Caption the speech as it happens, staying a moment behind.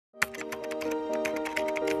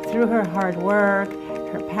through her hard work,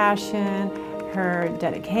 her passion, her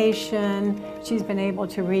dedication, she's been able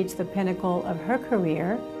to reach the pinnacle of her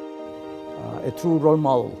career. A true role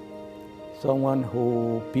model, someone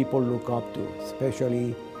who people look up to,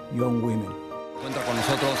 especially young women. Cuenta con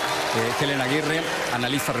nosotros Helen Aguirre,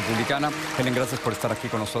 analista republicana. Helen, gracias por estar aquí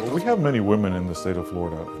con nosotros. We have many women in the state of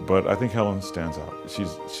Florida, but I think Helen stands out.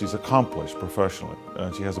 She's accomplished professionally,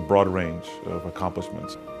 and she has a broad range of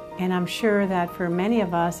accomplishments. And I'm sure that for many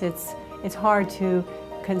of us, it's hard to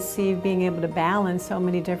conceive being able to balance so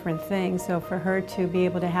many different things. So for her to be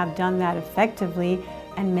able to have done that effectively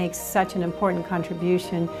and make such an important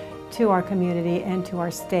contribution to our community and to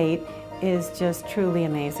our state is just truly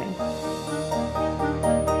amazing.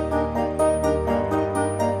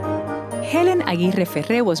 Helen Aguirre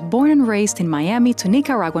Ferré was born and raised in Miami to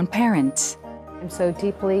Nicaraguan parents. I'm so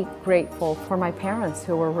deeply grateful for my parents,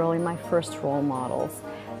 who were really my first role models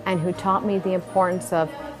and who taught me the importance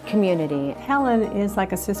of community. Helen is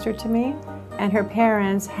like a sister to me, and her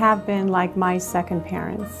parents have been like my second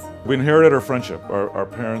parents. We inherited our friendship. Our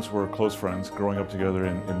parents were close friends growing up together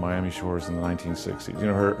in Miami Shores in the 1960s. You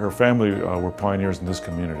know, her family were pioneers in this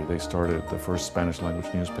community. They started the first Spanish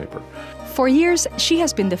language newspaper. For years, she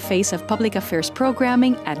has been the face of public affairs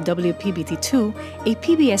programming at WPBT2, a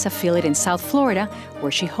PBS affiliate in South Florida,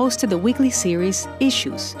 where she hosted the weekly series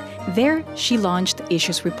Issues. There, she launched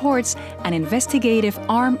Issues Reports, an investigative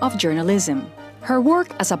arm of journalism. Her work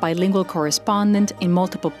as a bilingual correspondent in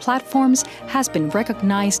multiple platforms has been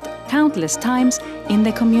recognized countless times in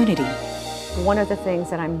the community. One of the things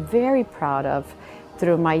that I'm very proud of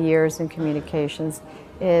through my years in communications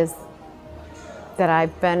is that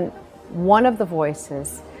I've been one of the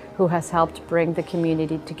voices who has helped bring the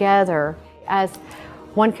community together, as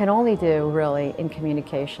one can only do, really, in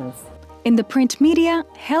communications. In the print media,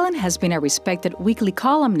 Helen has been a respected weekly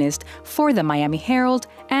columnist for the Miami Herald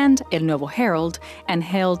and El Nuevo Herald, and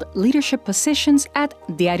held leadership positions at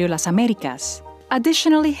Diario Las Americas.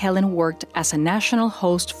 Additionally, Helen worked as a national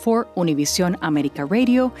host for Univision America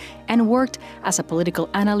Radio and worked as a political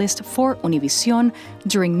analyst for Univision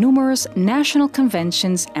during numerous national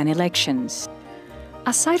conventions and elections.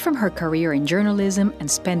 Aside from her career in journalism and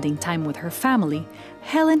spending time with her family,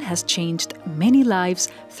 Helen has changed many lives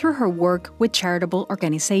through her work with charitable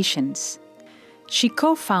organizations. She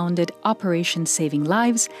co-founded Operation Saving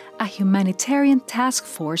Lives, a humanitarian task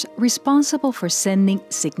force responsible for sending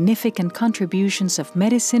significant contributions of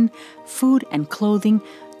medicine, food, and clothing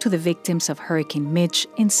to the victims of Hurricane Mitch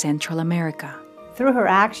in Central America. Through her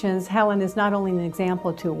actions, Helen is not only an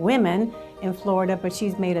example to women in Florida, but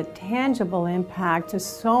she's made a tangible impact to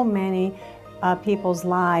so many people's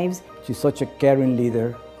lives. She's such a caring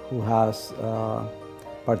leader who has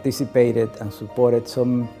participated and supported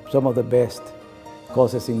some of the best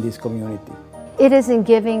causes in this community. It is in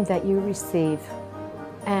giving that you receive,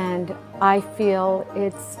 and I feel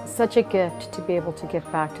it's such a gift to be able to give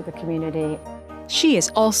back to the community. She is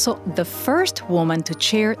also the first woman to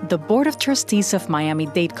chair the Board of Trustees of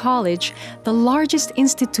Miami-Dade College, the largest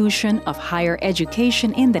institution of higher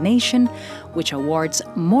education in the nation, which awards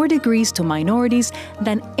more degrees to minorities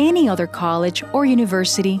than any other college or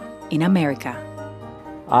university in America.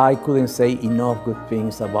 I couldn't say enough good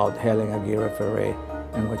things about Helen Aguirre Ferré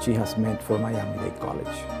and what she has meant for Miami-Dade College.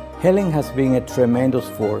 Helen has been a tremendous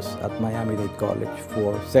force at Miami-Dade College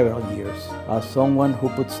for several years, as someone who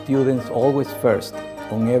puts students always first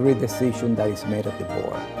on every decision that is made at the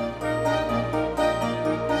board.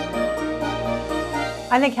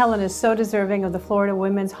 I think Helen is so deserving of the Florida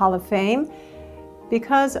Women's Hall of Fame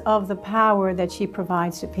because of the power that she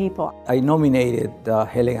provides to people. I nominated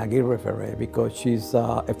Helen Aguirre Ferré because she's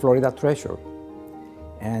a Florida treasure,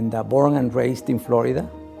 and born and raised in Florida,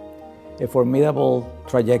 a formidable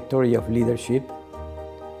trajectory of leadership,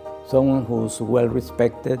 someone who's well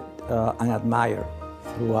respected and admired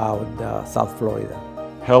throughout South Florida.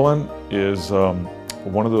 Helen is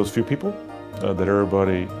one of those few people that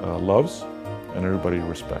everybody loves and everybody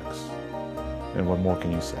respects. And what more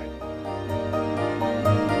can you say?